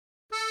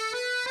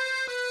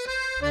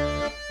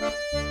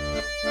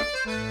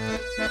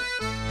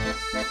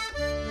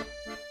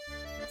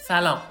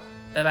سلام،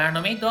 به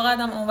برنامه دو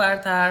قدم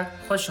اونورتر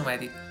خوش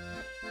اومدید.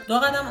 دو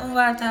قدم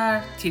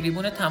اونورتر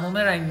تریبون تمام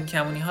رنگین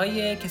کمونی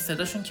هایی که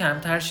صداشون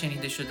کمتر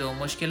شنیده شده و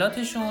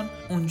مشکلاتشون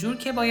اونجور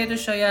که باید و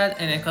شاید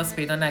انعکاس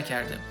پیدا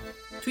نکرده.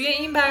 توی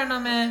این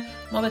برنامه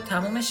ما به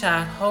تمام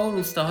شهرها و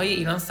روستاهای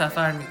ایران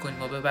سفر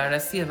میکنیم و به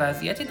بررسی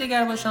وضعیت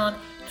دگرباشان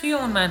توی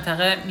اون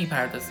منطقه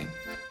میپردازیم.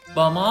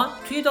 با ما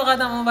توی دو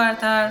قدم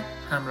اونورتر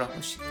همراه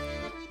باشید.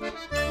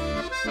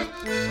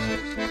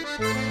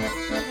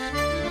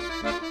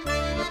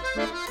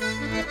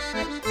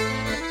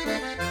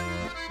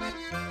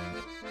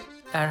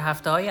 در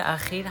هفته‌های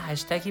اخیر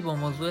هشتگی با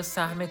موضوع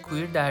سهم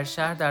کویر در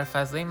شهر در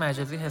فضای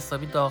مجازی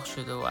حسابی داغ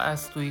شده و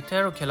از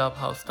توییتر و کلاب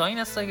هاوس تا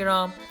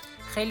اینستاگرام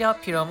خیلی ها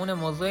پیرامون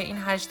موضوع این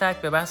هشتگ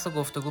به بحث و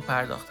گفتگو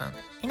پرداختند.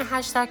 این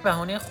هشتگ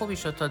بهانه خوبی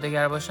شد تا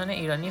دگرباشان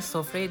ایرانی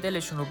سفره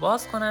دلشون رو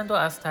باز کنند و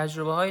از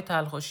تجربه‌های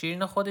تلخ و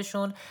شیرین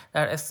خودشون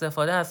در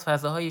استفاده از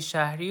فضاهای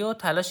شهری و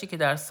تلاشی که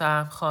در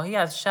سهم خواهی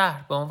از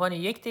شهر به عنوان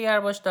یک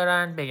دگرباش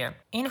دارن بگن.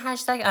 این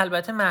هشتگ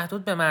البته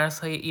محدود به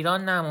مرزهای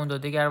ایران نموند و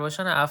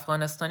دگرباشان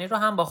افغانستانی رو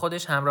هم با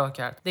خودش همراه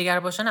کرد.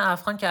 دگرباشان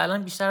افغان که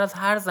الان بیشتر از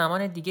هر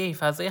زمان دیگه‌ای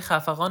فضای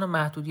خفقان و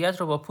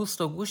محدودیت رو با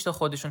پوست و گوشت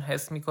خودشون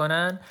حس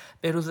می‌کنن،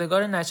 به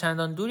روزگار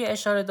نچندان دوری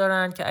اشاره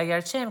دارند که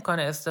اگرچه امکان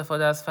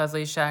استفاده از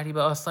فضای شهری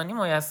به آسانی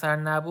میسر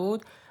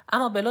نبود،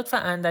 اما به لطف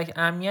اندک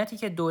امنیتی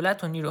که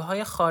دولت و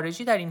نیروهای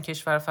خارجی در این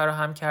کشور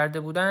فراهم کرده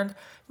بودند،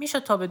 میشد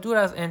تا به دور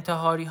از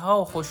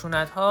انتحاری‌ها و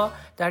خشونت‌ها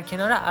در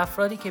کنار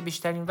افرادی که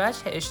بیشترین وجه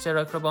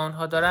اشتراک را با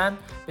آنها دارند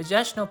به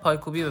جشن و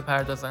پایکوبی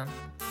بپردازند.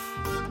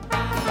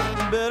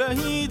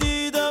 برهی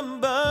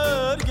دیدم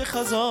برگ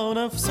خزان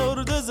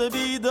افسرده ز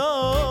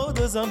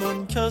بیداد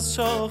زمان که از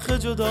شاخ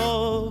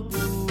جدا بود.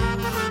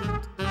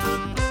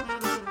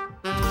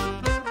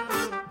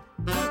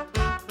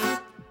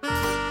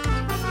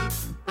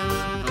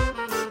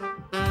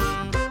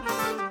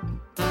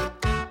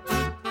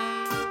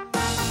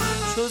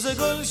 چوز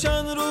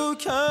گلشن رو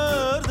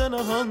کرده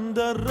نهان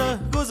در ره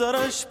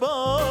گذرش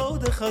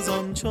باد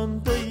خزان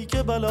چون پیک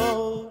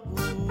بلا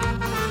بود.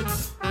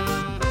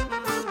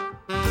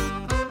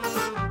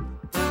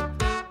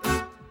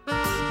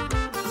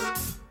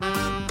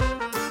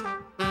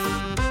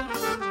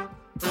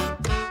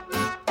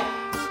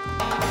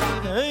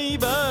 ای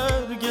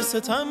برگ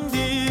ستم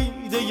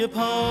دیده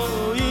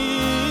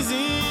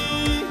پاییزی،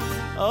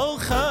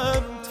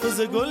 آخر تو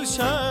ز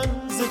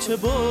گلشن ز چه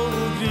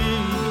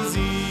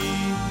بگریزی.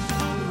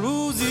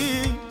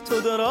 روزی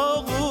تو در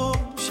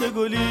آغوش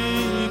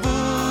گلی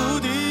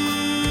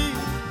بودی،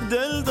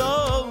 دل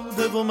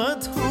داده و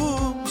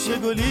مدهوش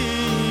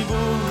گلی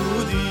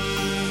بودی.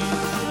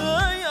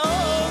 ای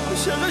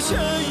عاشق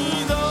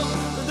شیدا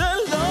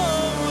دل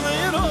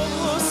داده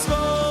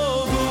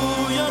رسوا،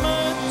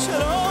 گویمت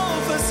چرا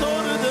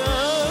فسرده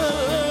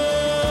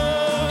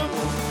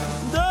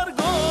در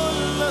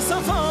گل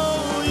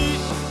صفایی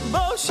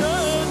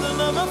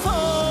باشد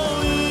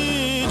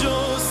نوفایی،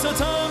 جز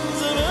ستم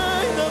ز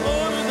می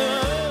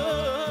نبرده.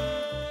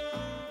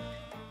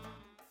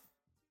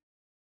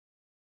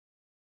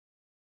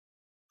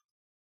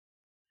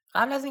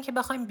 قبل از اینکه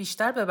بخوایم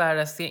بیشتر به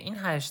بررسی این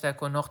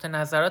هشتگ و نقطه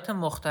نظرات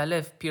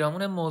مختلف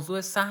پیرامون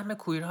موضوع سهم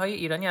کویرهای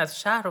ایرانی از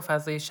شهر و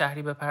فضای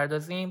شهری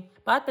بپردازیم،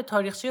 باید به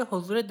تاریخچه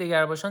حضور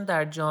دگرباشان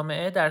در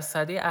جامعه در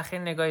سده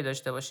اخیر نگاهی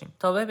داشته باشیم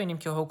تا ببینیم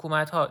که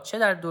حکومت‌ها چه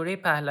در دوره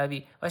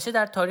پهلوی و چه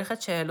در تاریخ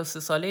 43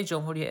 ساله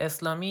جمهوری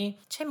اسلامی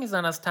چه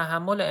میزان از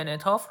تحمل و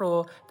انعطاف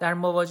رو در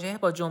مواجهه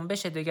با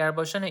جنبش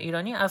دگرباشان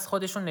ایرانی از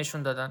خودشون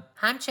نشون دادن.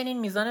 همچنین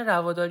میزان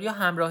رواداری و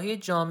همراهی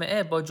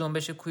جامعه با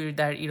جنبش کویر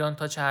در ایران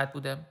تا چه حد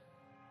بوده.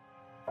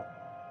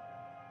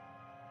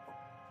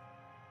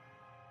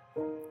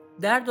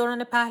 در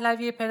دوران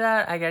پهلوی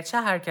پدر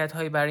اگرچه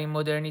حرکت‌هایی برای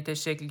مدرنیته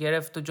شکل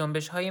گرفت و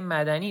جنبش‌های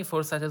مدنی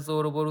فرصت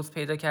ظهور و بروز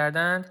پیدا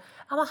کردند،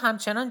 اما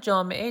همچنان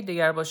جامعه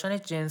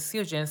دگرباشان جنسی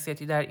و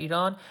جنسیتی در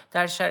ایران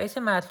در شرایط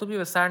مطلوبی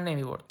به سر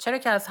نمی‌برد، چرا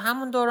که از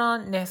همون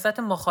دوران نهضت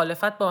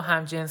مخالفت با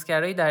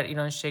همجنسگرایی در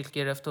ایران شکل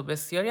گرفت و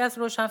بسیاری از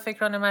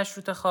روشنفکران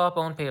مشروطه‌خواه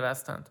به آن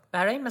پیوستند.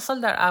 برای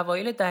مثال در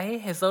اوایل دهه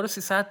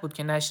 1300 بود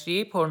که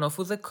نشریه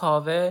پرنفوذ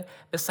کاوه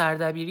به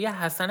سردبیری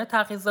حسن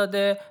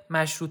تقی‌زاده،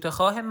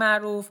 مشروطه‌خواه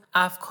معروف،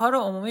 افکار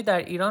عمومی در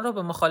ایران را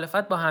به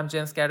مخالفت با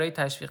همجنسگرایی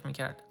تشویق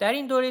می‌کرد. در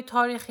این دوره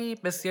تاریخی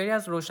بسیاری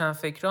از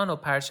روشنفکران و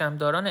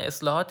پرچمداران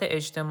اصلاحات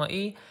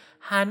اجتماعی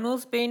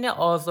هنوز بین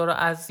آزار و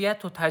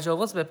اذیت و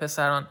تجاوز به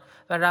پسران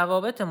و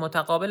روابط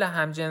متقابل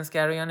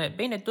همجنسگرایانه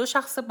بین دو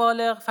شخص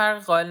بالغ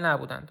فرق قائل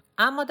نبودند.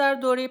 اما در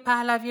دوره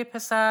پهلوی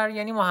پسر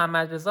یعنی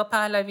محمد رضا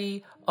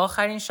پهلوی،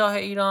 آخرین شاه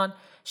ایران،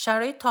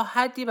 شرایط تا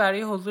حدی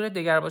برای حضور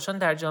دگرباشان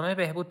در جامعه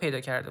بهبود پیدا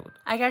کرده بود.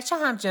 اگرچه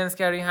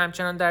همجنسگرایی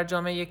همچنان در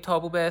جامعه یک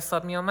تابو به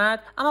حساب می آمد،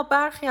 اما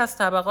برخی از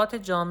طبقات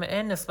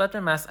جامعه نسبت به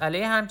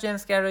مسئله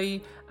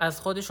همجنسگرایی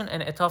از خودشون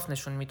انعطاف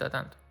نشون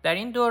میدادند. در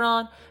این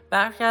دوران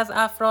برخی از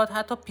افراد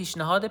حتی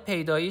پیشنهاد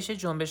پیدایش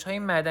جنبش‌های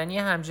مدنی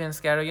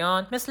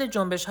همجنسگرایان مثل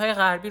جنبش‌های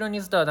غربی رو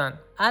نیز دادند.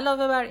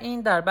 علاوه بر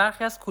این در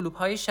برخی از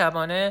کلوب‌های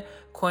شبانه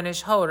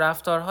کنش‌ها و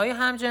رفتارهای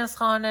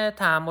همجنسخوانه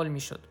تحمل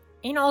می‌شد.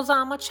 این اوضاع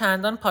اما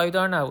چندان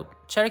پایدار نبود،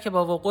 چرا که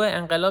با وقوع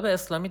انقلاب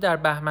اسلامی در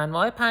بهمن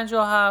ماه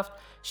 57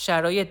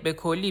 شرایط به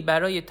کلی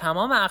برای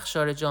تمام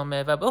اقشار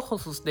جامعه و به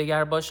خصوص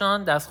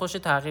دگرباشان دستخوش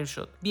تغییر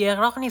شد. بی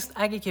اغراق نیست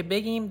اگه که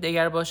بگیم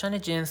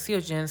دگرباشان جنسی و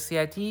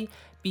جنسیتی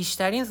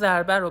بیشترین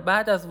ضربه رو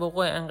بعد از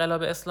وقوع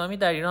انقلاب اسلامی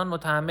در ایران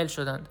متحمل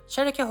شدند،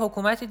 چرا که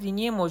حکومت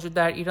دینی موجود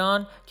در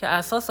ایران که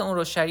اساس اون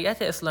رو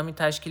شریعت اسلامی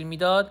تشکیل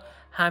میداد،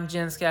 هم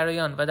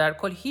جنسگرایان و در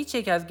کل هیچ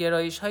یک از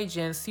گرایش‌های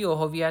جنسی و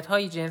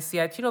هویت‌های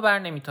جنسیتی رو بر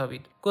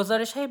نمی‌تابید.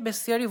 گزارش‌های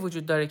بسیاری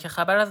وجود داره که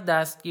خبر از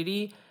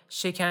دستگیری،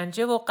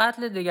 شکنجه و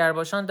قتل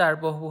دگرباشان در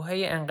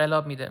بحبوحه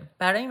انقلاب میده.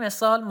 برای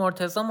مثال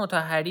مرتضی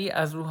مطهری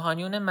از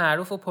روحانیون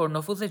معروف و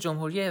پرنفوذ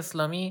جمهوری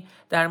اسلامی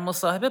در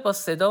مصاحبه با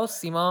صدا و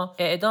سیما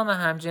اعدام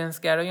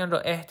همجنسگرایان را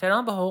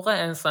احترام به حقوق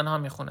انسان‌ها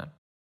میخونه.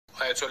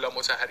 آیت الله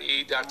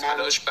مطهری در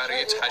تلاش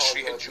برای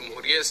تشریح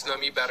جمهوری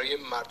اسلامی برای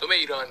مردم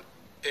ایران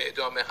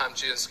اعدام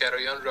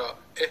همجنسگرایان را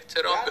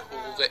احترام به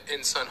حقوق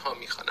انسان‌ها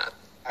می‌خواند.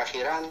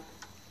 اخیراً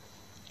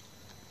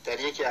در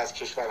یکی از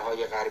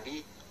کشورهای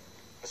غربی،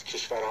 از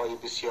کشورهای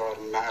بسیار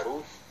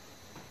معروف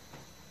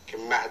که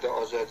مهد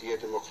آزادی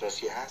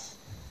دموکراسی هست،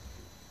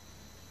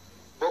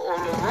 به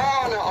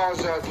عنوان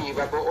آزادی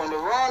و به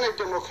عنوان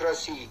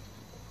دموکراسی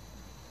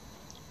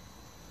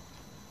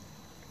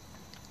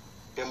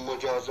به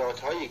مجازات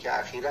هایی که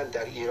اخیراً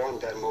در ایران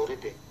در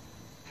مورد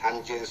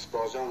همجنس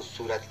بازان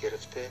صورت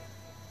گرفته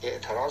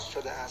اعتراض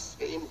شده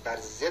است و این بر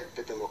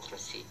ضد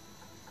دموکراسی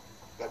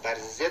و بر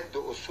ضد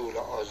اصول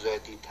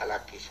آزادی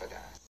تلقی شده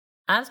است.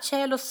 از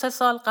 43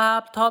 سال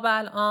قبل تا به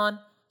الان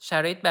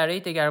شرایط برای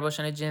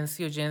دگرباشان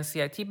جنسی و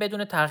جنسیتی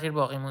بدون تغییر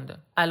باقی مونده.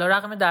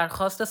 علیرغم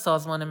درخواست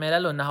سازمان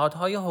ملل و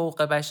نهادهای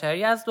حقوق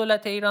بشری از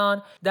دولت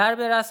ایران در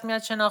به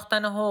رسمیت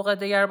شناختن حقوق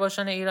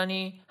دگرباشان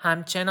ایرانی،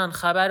 همچنان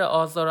خبر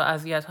آزار و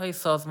اذیت‌های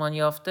سازمانی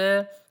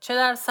یافته چه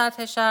در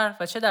سطح شهر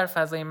و چه در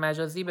فضای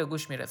مجازی به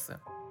گوش میرسه.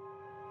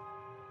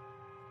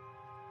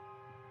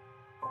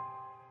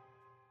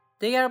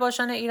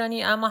 دگرباشان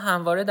ایرانی اما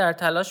همواره در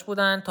تلاش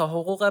بودند تا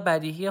حقوق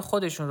بدیهی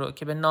خودشون رو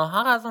که به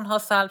ناحق از اونها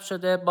سلب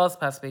شده باز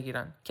پس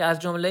بگیرن، که از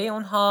جمله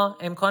اونها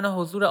امکان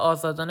حضور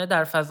آزادانه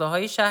در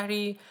فضاهای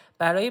شهری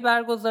برای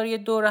برگزاری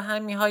دور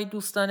همی‌های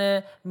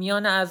دوستانه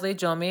میان اعضای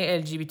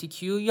جامعه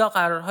LGBTQ یا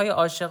قرارهای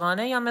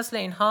عاشقانه یا مثل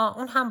اینها،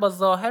 اون هم با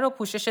ظاهر و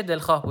پوشش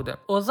دلخواه بوده.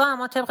 اوضاع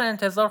اما طبق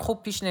انتظار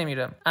خوب پیش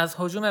نمیره. از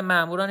هجوم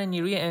ماموران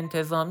نیروی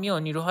انتظامی و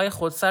نیروهای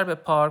خودسر به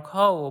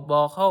پارک‌ها و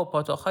باغ‌ها و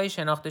پاتوق‌های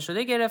شناخته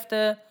شده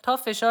گرفته تا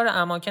فشار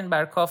اماکن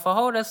بر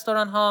کافه‌ها و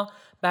رستوران‌ها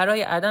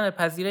برای عدم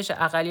پذیرش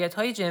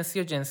اقلیت‌های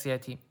جنسی و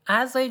جنسیتی.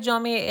 اعضای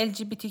جامعه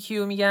LGBTQ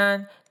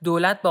میگن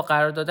دولت با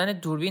قرار دادن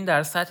دوربین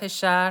در سطح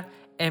شهر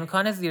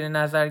امکان زیر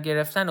نظر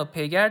گرفتن و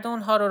پیگرد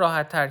اونها رو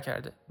راحت تر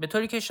کرده، به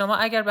طوری که شما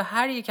اگر به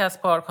هر یک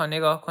از پارک ها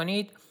نگاه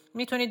کنید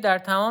میتونید در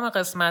تمام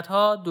قسمت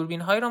ها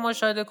دوربین هایی رو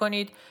مشاهده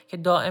کنید که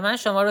دائما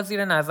شما رو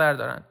زیر نظر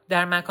دارن.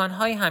 در مکان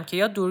هایی هم که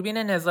یا دوربین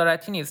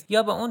نظارتی نیست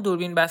یا به اون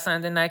دوربین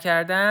بسنده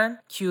نکردن،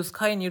 کیوسک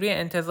های نیروی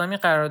انتظامی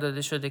قرار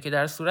داده شده که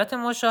در صورت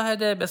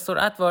مشاهده به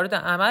سرعت وارد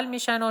عمل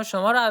میشن و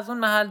شما رو از اون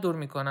محل دور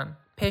میکنن.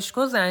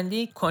 پشکو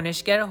زندی،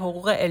 کنشگر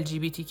حقوق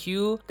LGBTQ،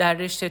 در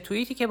رشته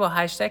توییتی که با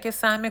هشتگ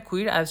سهم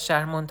کویر از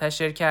شهر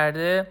منتشر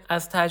کرده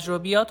از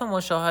تجربیات و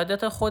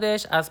مشاهدات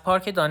خودش از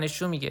پارک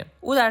دانشجو میگه.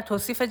 او در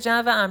توصیف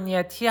جو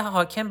امنیتی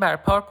حاکم بر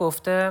پارک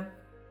گفته: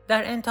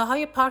 در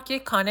انتهای پارک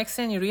یک کانکس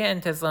نیروی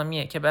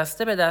انتظامیه که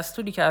بسته به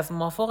دستوری که از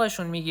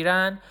مافوقشون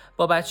میگیرن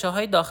با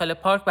بچه‌های داخل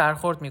پارک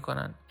برخورد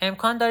میکنن.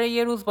 امکان داره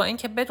یه روز با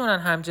اینکه بدونن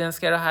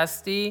همجنسگرا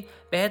هستی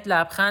بهت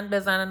لبخند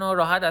بزنن و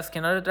راحت از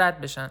کنار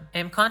رد بشن.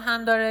 امکان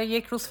هم داره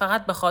یک روز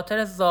فقط به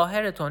خاطر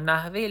ظاهرت و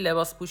نحوه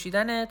لباس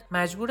پوشیدنت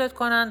مجبورت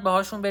کنن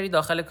باهاشون بری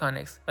داخل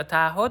کانکس و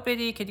تعهد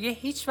بدی که دیگه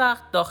هیچ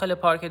وقت داخل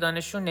پارک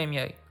دانشجو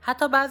نمیای.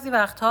 حتی بعضی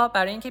وقتها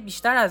برای اینکه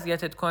بیشتر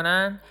اذیتت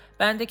کنن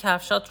بند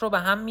کفشات رو به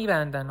هم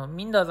میبندن و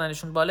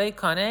میندازنشون بالای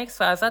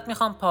کانکس و ازت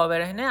میخوان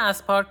پابرهنه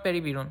از پارک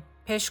بری بیرون.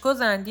 پشکو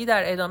زندی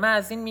در ادامه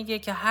از این میگه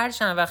که هر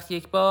چند وقت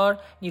یک بار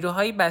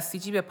نیروهای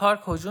بسیجی به پارک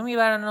هجوم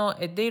میبرن و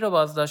عده‌ای رو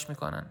بازداشت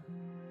میکنن.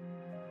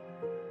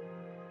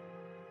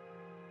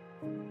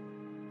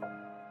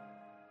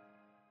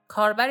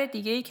 کاربر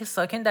دیگه‌ای که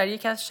ساکن در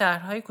یکی از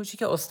شهرهای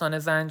کوچیک استان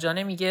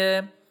زنجانه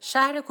میگه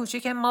شهر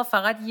کوچیک ما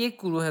فقط یک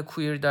گروه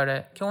کویر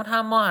داره که اون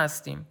هم ما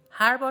هستیم.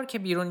 هر بار که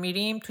بیرون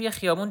میریم توی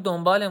خیابون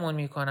دنبالمون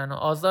میکنن و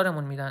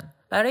آزارمون میدن.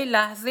 برای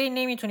لحظه‌ای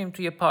نمیتونیم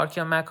توی پارک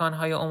یا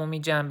مکانهای عمومی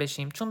جمع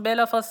بشیم چون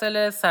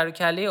بلافاصله سر و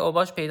کله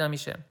اوباش پیدا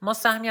میشه. ما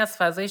سهمی از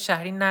فضای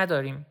شهری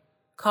نداریم.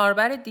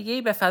 کاربر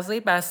دیگه‌ای به فضای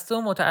بسته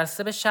و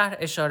متعصب شهر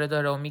اشاره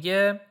داره و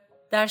میگه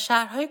در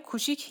شهرهای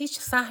کوچیک هیچ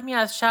سهمی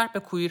از شهر به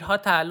کویرها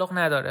تعلق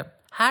نداره.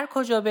 هر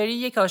کجا بری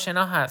یک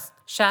آشنا هست.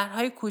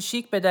 شهرهای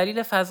کوچیک به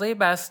دلیل فضای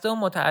بسته و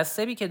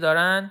متعصبی که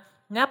دارن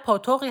نه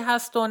پاتوقی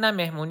هست و نه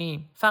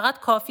مهمونی. فقط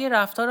کافیه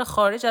رفتار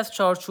خارج از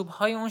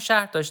چارچوب‌های اون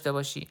شهر داشته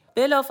باشی.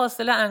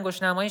 بلافاصله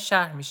انگشت‌نمای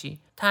شهر میشی.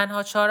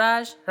 تنها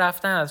چاره‌اش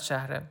رفتن از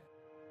شهره.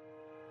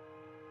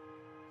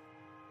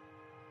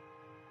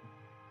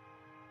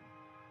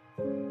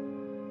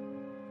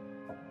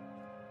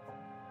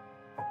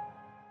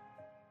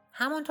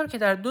 همانطور که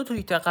در 2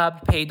 توییت قبل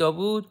پیدا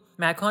بود،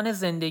 مکان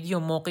زندگی و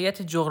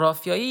موقعیت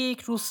جغرافیایی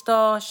یک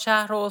روستا،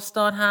 شهر و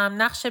استان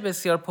هم نقش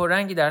بسیار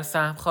پررنگی در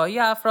سهم‌خواهی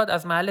افراد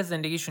از محل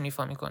زندگیشون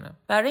ایفا میکنه.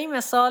 برای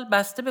مثال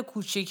بسته به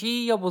کوچکی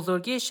یا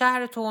بزرگی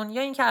شهرتون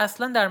یا اینکه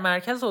اصلا در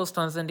مرکز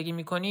استان زندگی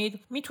میکنید،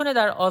 میتونه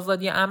در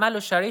آزادی عمل و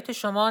شرایط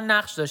شما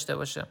نقش داشته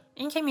باشه.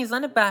 اینکه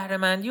میزان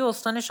بهره‌مندی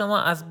استان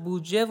شما از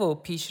بودجه و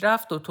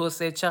پیشرفت و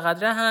توسعه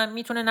چقدره هم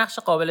میتونه نقش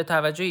قابل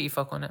توجهی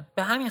ایفا کنه.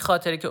 به همین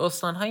خاطره که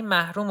استان‌های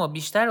محروم و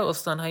بیشتر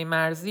استان‌های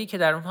مرزی که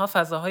در اونها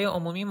فضاهای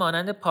عمومی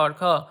مانند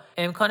پارک‌ها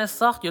امکان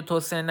ساخت یا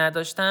توسعه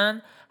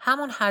نداشتن،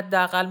 همون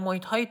حداقل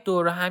محیط‌های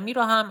دور همی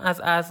رو هم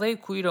از اعضای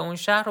کویر اون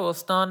شهر و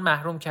استان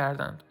محروم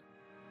کردند.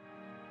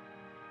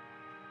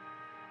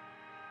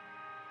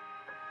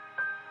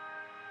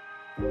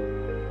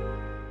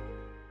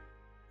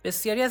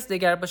 بسیاری از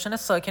دگرباشان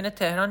ساکن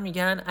تهران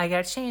میگن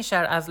اگرچه این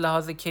شهر از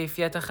لحاظ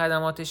کیفیت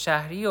خدمات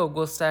شهری و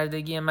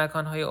گستردگی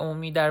مکانهای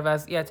عمومی در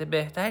وضعیت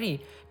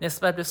بهتری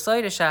نسبت به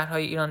سایر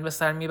شهرهای ایران به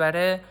سر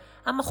میبره،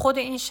 اما خود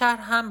این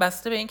شهر هم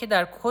بسته به اینکه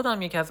در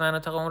کدام یک از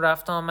مناطق اون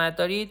رفت آمد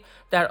دارید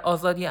در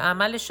آزادی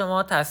عمل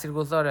شما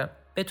تاثیرگذاره.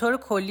 به طور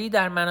کلی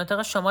در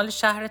مناطق شمال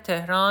شهر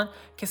تهران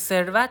که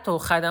ثروت و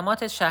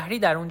خدمات شهری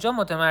در اونجا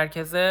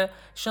متمرکزه،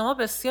 شما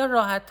بسیار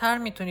راحت‌تر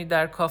میتونید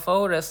در کافه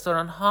و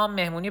رستوران‌ها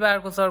مهمونی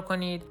برگزار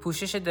کنید،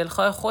 پوشش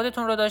دلخواه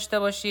خودتون رو داشته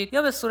باشید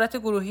یا به صورت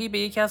گروهی به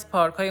یکی از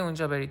پارک‌های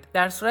اونجا برید.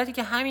 در صورتی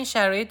که همین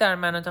شرایط در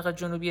مناطق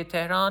جنوبی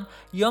تهران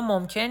یا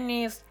ممکن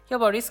نیست یا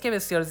با ریسک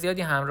بسیار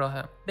زیادی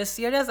همراهه.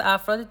 بسیاری از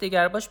افراد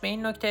دگرباش به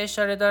این نکته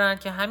اشاره دارند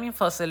که همین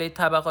فاصله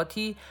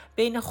طبقاتی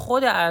بین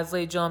خود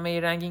اعضای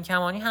جامعه رنگین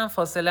کمانی هم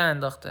فاصله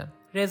انداخته.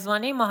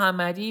 رضوانه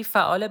محمدی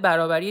فعال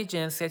برابری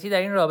جنسیتی در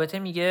این رابطه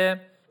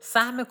میگه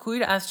سهم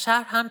کویر از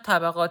شهر هم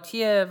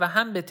طبقاتیه و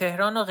هم به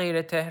تهران و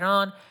غیر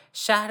تهران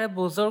شهر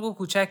بزرگ و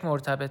کوچک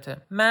مرتبطه.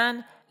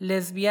 من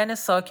لزبیان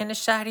ساکن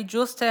شهری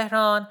جز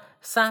تهران،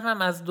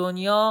 سهمم از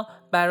دنیا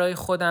برای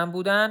خودم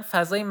بودن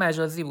فضای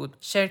مجازی بود.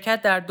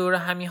 شرکت در دور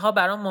همیها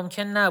برام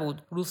ممکن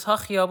نبود. روزها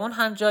خیابون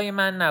هم جای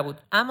من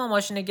نبود. اما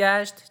ماشین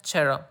گشت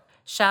چرا؟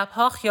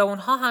 شبها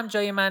خیابونها هم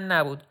جای من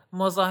نبود.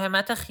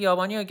 مزاحمت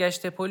خیابانی و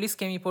گشت پلیس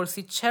که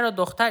میپرسید چرا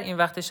دختر این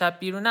وقت شب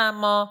بیرونه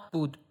اما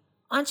بود.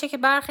 آنچه که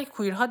برخی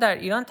کویرها در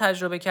ایران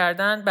تجربه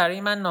کردند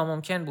برای من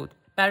ناممکن بود.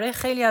 برای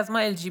خیلی از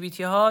ما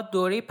LGBT ها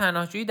دوره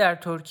پناهجویی در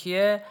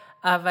ترکیه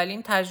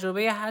اولین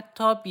تجربه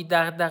حتی بی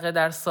دغدغه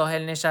در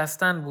ساحل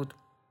نشستن بود.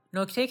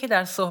 نکته‌ای که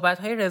در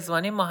صحبت‌های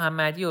رضوانه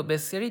محمدی و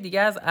بسیاری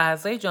دیگه از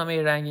اعضای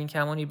جامعه رنگین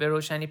کمانی به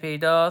روشنی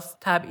پیداست،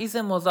 تبعیض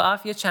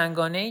مضاعف یا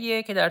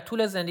چنگانه‌ایه که در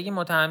طول زندگی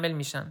متحمل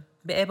میشن.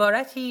 به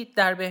عبارتی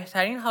در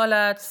بهترین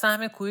حالت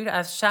سهم کویر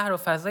از شهر و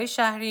فضای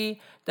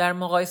شهری در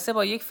مقایسه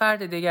با یک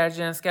فرد دیگر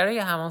جنسگرای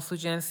همانسو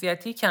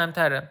جنسیتی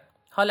کمتره.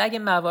 حالا اگه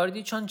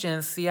مواردی چون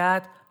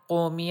جنسیت،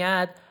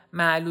 قومیت،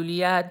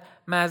 معلولیت،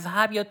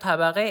 مذهب یا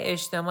طبقه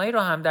اجتماعی رو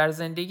هم در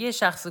زندگی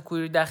شخص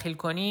کویر دخیل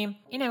کنیم،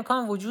 این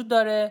امکان وجود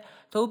داره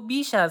تا او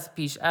بیش از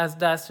پیش از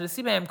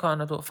دسترسی به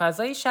امکانات و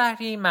فضای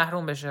شهری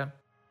محروم بشه.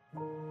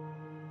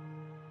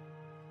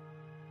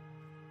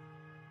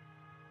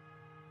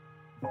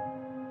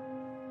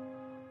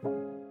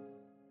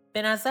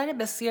 به نظر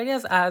بسیاری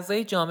از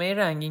اعضای جامعه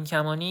رنگین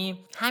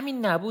کمانی،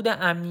 همین نبود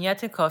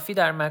امنیت کافی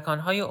در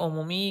مکانهای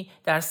عمومی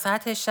در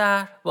سطح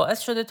شهر باعث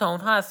شده تا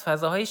اونها از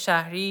فضاهای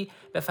شهری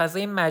به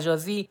فضای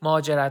مجازی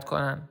مهاجرت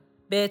کنند.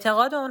 به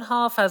اعتقاد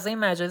اونها فضای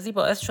مجازی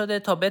باعث شده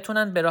تا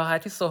بتونن به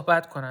راحتی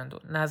صحبت کنند و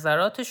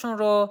نظراتشون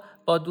رو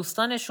با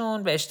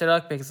دوستانشون به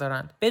اشتراک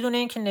بگذارند بدون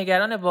اینکه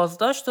نگران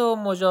بازداشت و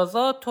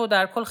مجازات و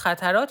در کل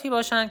خطراتی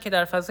باشن که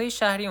در فضای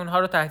شهری اونها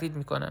رو تهدید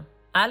میکنه.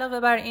 علاوه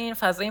بر این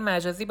فضای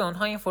مجازی به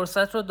اونها این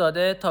فرصت رو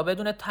داده تا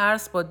بدون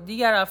ترس با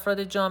دیگر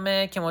افراد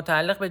جامعه که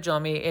متعلق به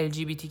جامعه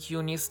LGBTQ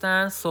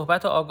نیستن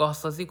صحبت و آگاه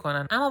سازی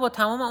کنن. اما با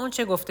تمام اون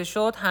چه گفته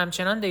شد،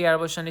 همچنان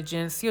دگرباشان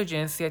جنسی و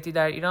جنسیتی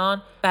در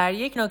ایران بر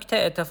یک نکته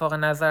اتفاق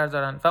نظر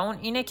دارن و اون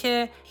اینه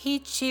که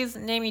هیچ چیز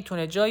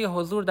نمیتونه جای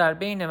حضور در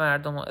بین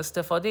مردم و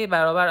استفاده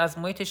برابر از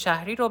محیط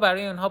شهری رو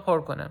برای اونها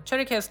پر کنه،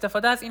 چرا که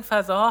استفاده از این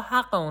فضاها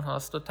حق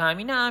اونهاست و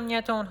تامین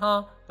امنیت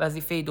اونها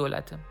وظیفه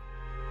دولته.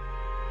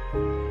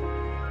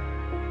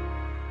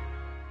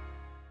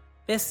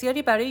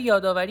 بسیاری برای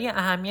یادآوری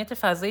اهمیت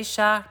فضای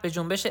شهر به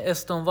جنبش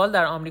استونوال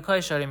در آمریکا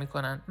اشاره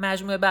می‌کنند.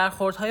 مجموعه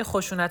برخوردهای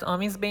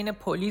خشونت‌آمیز بین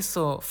پلیس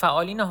و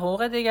فعالین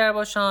حقوق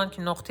دگرباشان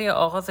که نقطه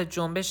آغاز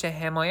جنبش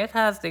حمایت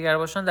از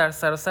دگرباشان در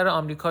سراسر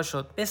آمریکا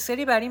شد.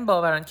 بسیاری بر این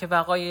باورند که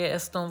وقایع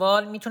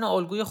استونوال میتونه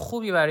الگوی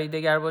خوبی برای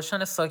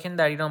دگرباشان ساکن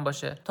در ایران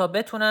باشه تا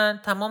بتونن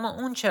تمام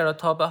اون چرا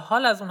تا به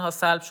حال از اونها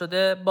سلب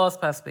شده باز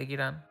پس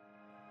بگیرن.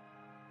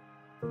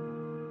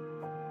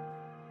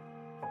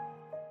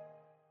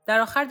 در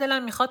آخر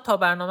دلم میخواد تا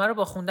برنامه رو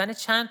با خوندن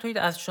چند توییت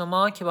از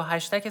شما که با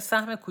هشتگ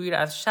سهم کویر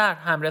از شهر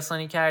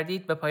همرسانی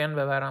کردید به پایان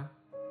ببرم.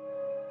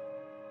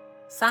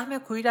 سهم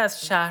کویر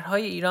از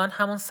شهرهای ایران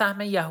همون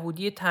سهم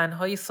یهودی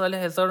تنهایی سال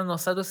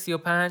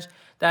 1935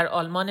 در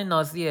آلمان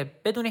نازیه،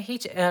 بدون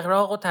هیچ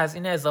اغراق و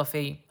تزیین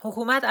اضافه‌ای.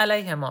 حکومت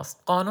علیه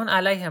ماست، قانون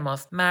علیه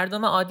ماست،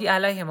 مردم عادی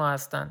علیه ما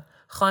هستند،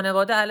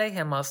 خانواده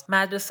علیه ماست،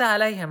 مدرسه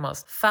علیه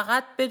ماست،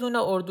 فقط بدون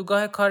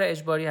اردوگاه کار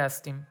اجباری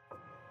هستیم.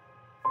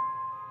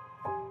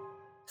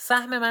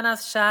 سهم من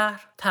از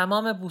شهر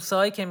تمام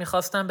بوسه‌هایی که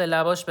می‌خواستم به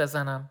لباش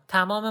بزنم،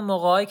 تمام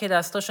موقع‌هایی که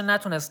دستاشو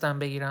نتونستم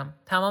بگیرم،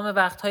 تمام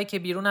وقت‌هایی که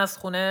بیرون از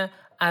خونه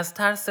از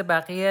ترس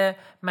بقیه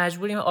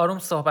مجبوریم آروم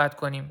صحبت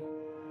کنیم.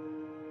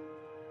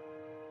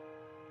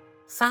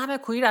 سهم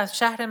کویر از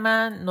شهر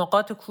من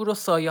نقاط کور و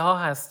سایه ها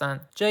هستن،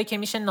 جایی که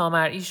میشه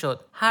نامرئی شد.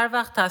 هر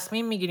وقت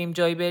تصمیم میگیریم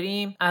جایی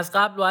بریم، از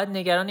قبل باید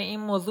نگران این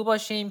موضوع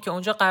باشیم که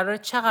اونجا قراره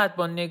چقدر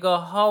با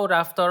نگاه ها و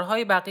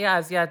رفتارهای بقیه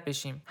اذیت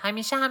بشیم.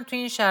 همیشه هم تو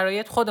این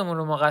شرایط خودمون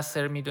رو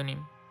مقصر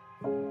میدونیم.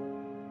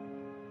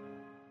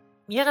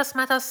 یه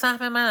قسمت از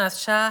سهم من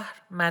از شهر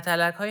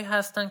مطلق هایی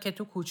هستن که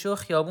تو کوچه و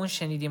خیابون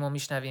شنیدیم و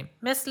میشنویم،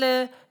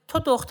 مثل تو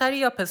دختری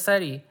یا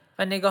پسری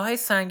و نگاه‌های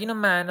سنگین و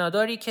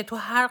معناداری که تو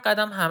هر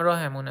قدم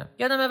همراهمونه.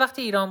 یادمه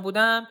وقتی ایران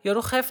بودم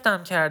یارو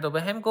خفتم کرد و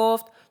بهم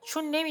گفت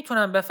چون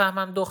نمیتونم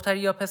بفهمم دختری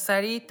یا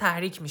پسری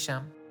تحریک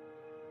میشم.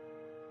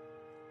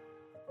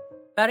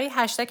 برای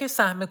هشتگ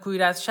سهم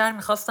کویر از شهر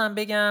میخواستم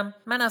بگم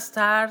من از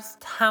ترس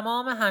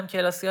تمام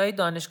همکلاسی‌های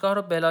دانشگاه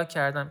رو بلاک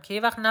کردم که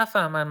یه وقت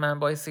نفهمن من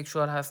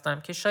بایسکشوال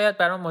هستم که شاید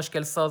برام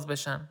مشکل ساز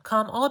بشن.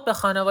 کام آوت به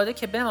خانواده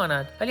که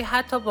بماند، ولی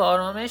حتی با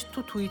آرامش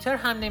تو توییتر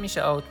هم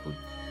نمیشه آوت بود.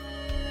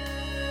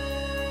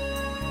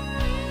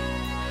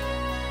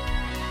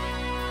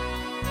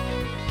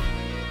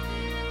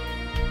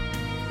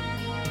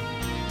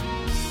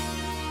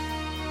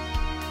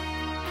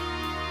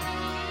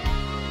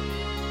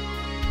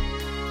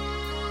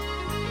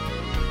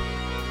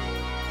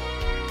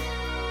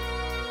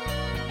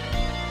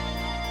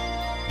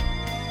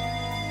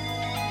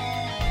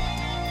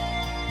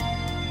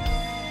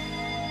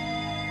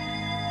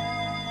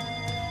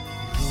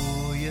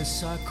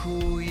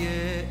 سکوی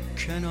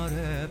کنار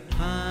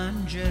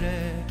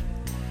پنجره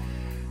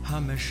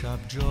همه شب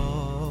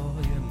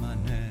جای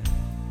منه،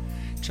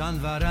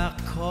 چند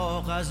ورق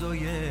کاغذ و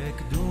یک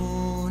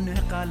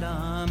دونه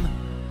قلم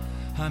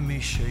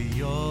همیشه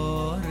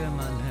یار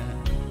منه.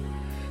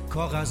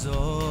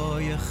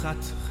 کاغذای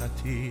خط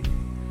خطی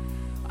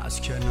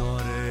از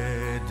کنار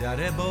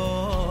در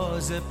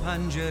باز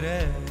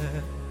پنجره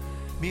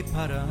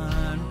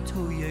میپرن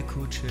توی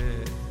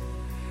کوچه،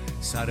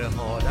 سر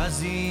حال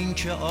از این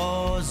که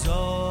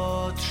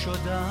آزاد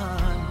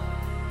شدن،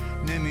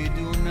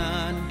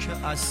 نمیدونن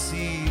که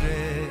اسیر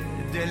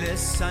دل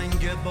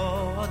سنگ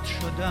باد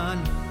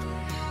شدن.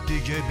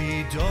 دیگه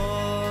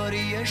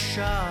بیداری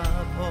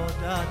شب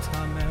عادت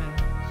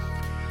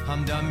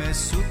همدم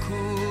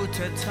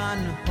سکوت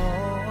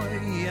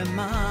تنهای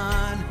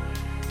من،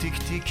 تیک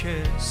تیک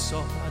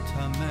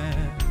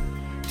ساعتمه،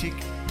 تیک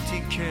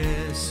تیک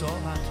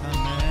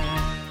ساعتمه.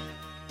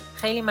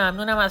 خیلی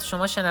ممنونم از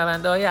شما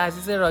شنونده های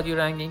عزیز رادیو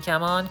رنگین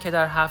کمان که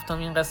در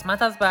 7مین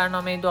قسمت از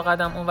برنامه 2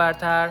 قدم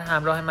اونورتر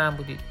همراه من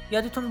بودید.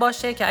 یادتون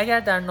باشه که اگر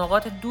در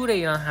نقاط دور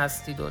ایران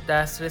هستید و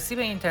دسترسی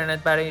به اینترنت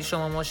برای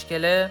شما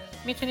مشکله،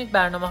 میتونید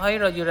برنامه‌های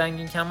رادیو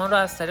رنگین کمان رو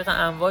از طریق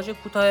امواج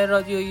کوتاه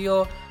رادیویی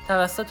و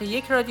توسط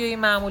یک رادیویی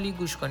معمولی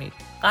گوش کنید.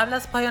 قبل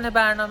از پایان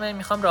برنامه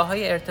میخوام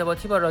راههای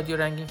ارتباطی با رادیو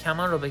رنگین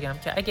کمان رو بگم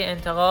که اگه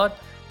انتقاد،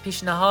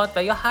 پیشنهاد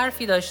و یا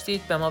حرفی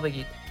داشتید به ما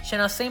بگید.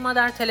 شناسه ما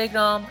در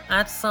تلگرام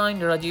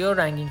 @رادیو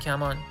رنگین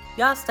کمان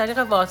یا از طریق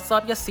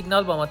واتساپ یا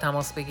سیگنال با ما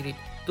تماس بگیرید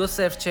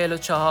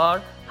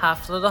 2044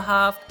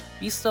 77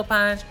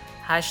 25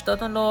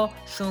 89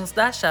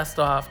 16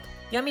 67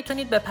 یا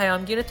میتونید به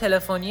پیامگیر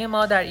تلفنی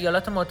ما در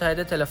ایالات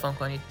متحده تلفن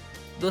کنید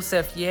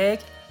 201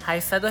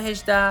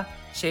 818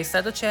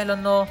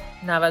 649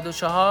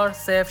 94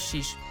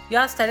 06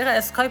 یا از طریق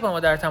اسکایپ با ما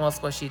در تماس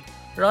باشید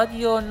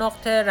رادیو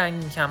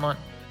رنگین کمان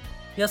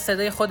یا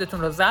صدای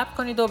خودتون رو ضبط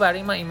کنید و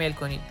برای ما ایمیل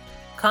کنید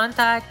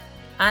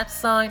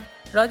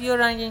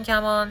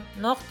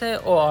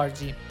contact@radioranginkaman.org.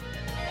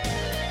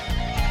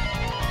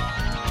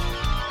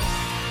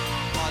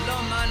 حالا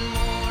من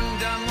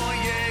موندم و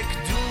یک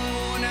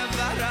دونه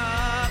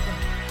ورق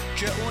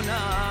که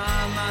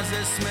اونم از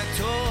اسم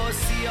تو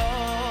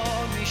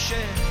سیاه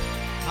میشه.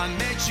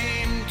 همه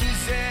چیم تو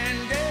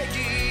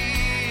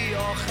زندگی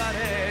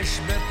آخرش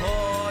به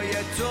پای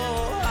تو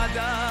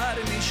هدر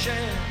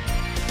میشه.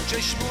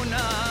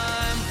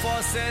 چشمونم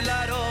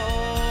فاصله رو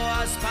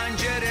از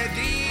پنجره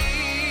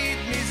دید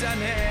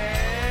میزنه،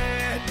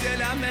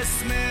 دلم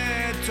اسم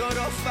تو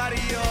رو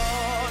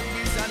فریاد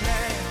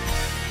میزنه.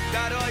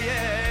 درای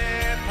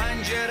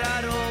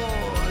پنجره رو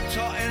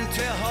تا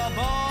انتها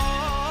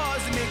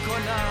باز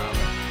میکنم،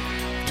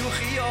 تو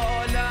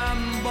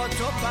خیالم با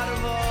تو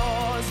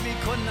پرواز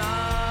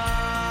میکنم.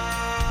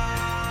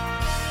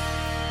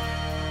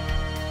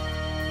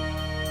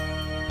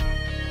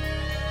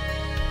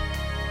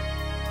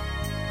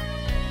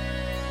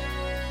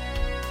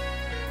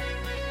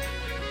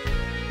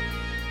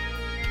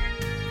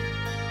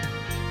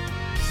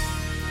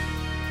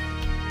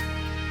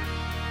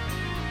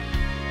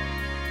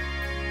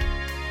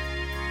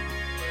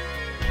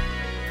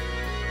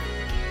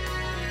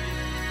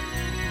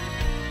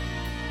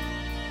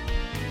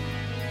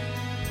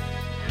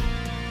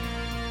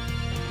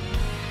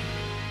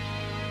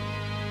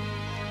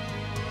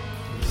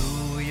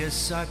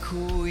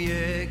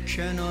 سکوی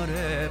کنار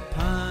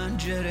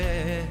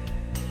پنجره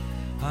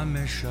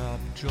همه شب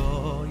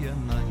جای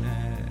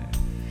منه.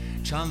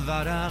 چند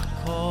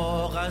ورق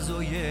کاغذ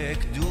و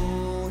یک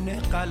دونه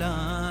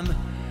قلم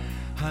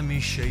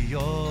همیشه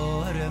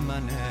یار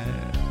منه.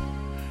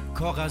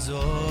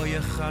 کاغذای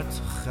خط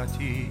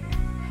خطی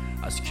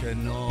از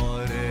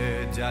کنار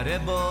در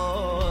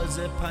باز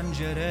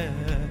پنجره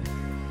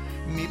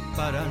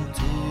میپرن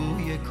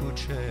توی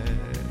کوچه،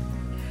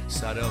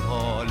 سر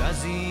حال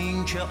از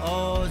این که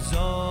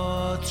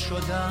آزاد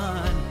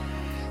شدن،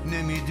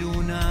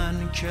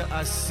 نمیدونن که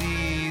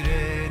اسیر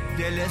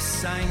دل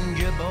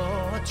سنگ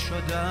باد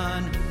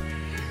شدن.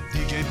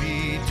 دیگه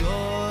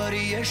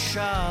بیداری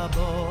شب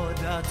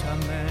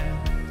عادتمه،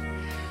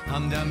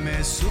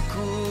 همدم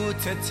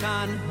سکوت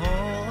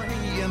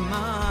تنهای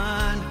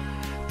من.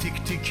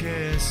 تیک تیک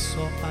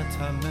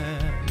ساعتمه،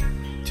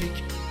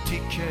 تیک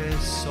تیک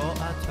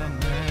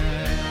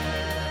ساعتمه.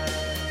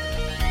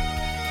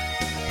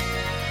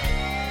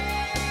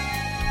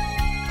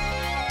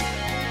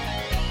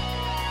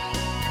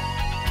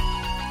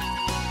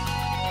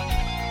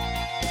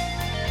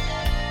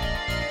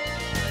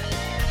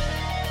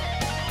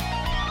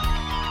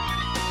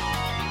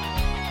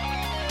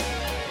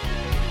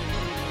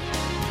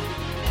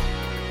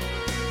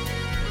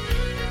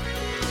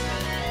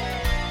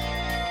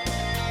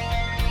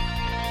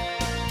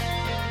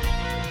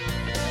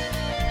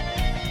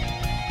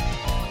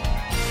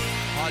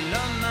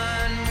 حالا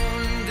من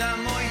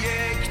موندم و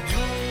یک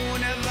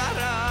دونه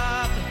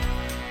ورق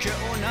که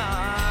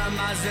اونم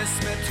از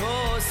اسم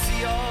تو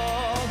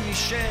سیاه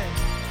میشه.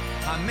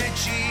 همه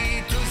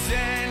چی تو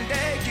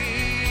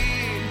زندگی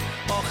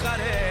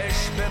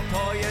آخرش به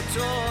پای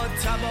تو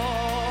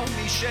تباه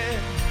میشه.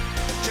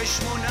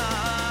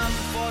 چشمونم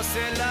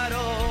فاصله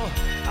رو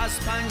از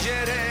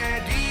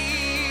پنجره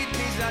دید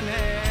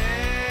میزنه،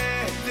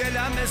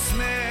 دلم اسم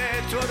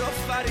تو رو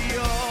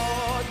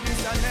فریاد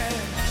میزنه.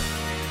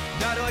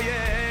 درای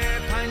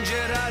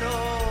پنجره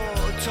رو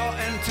تا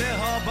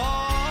انتها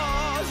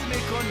باز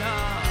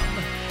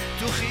میکنم،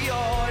 تو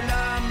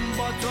خیالم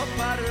با تو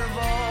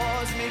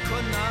پرواز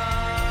میکنم.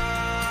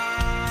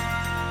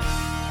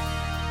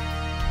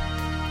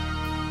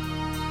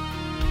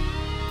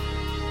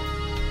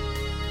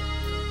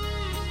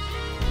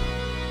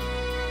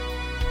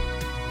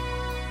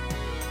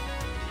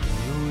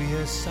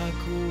 روی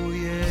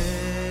سکوی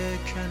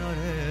کنار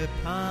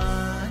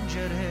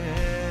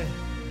پنجره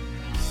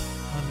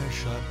همه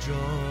شب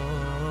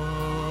جا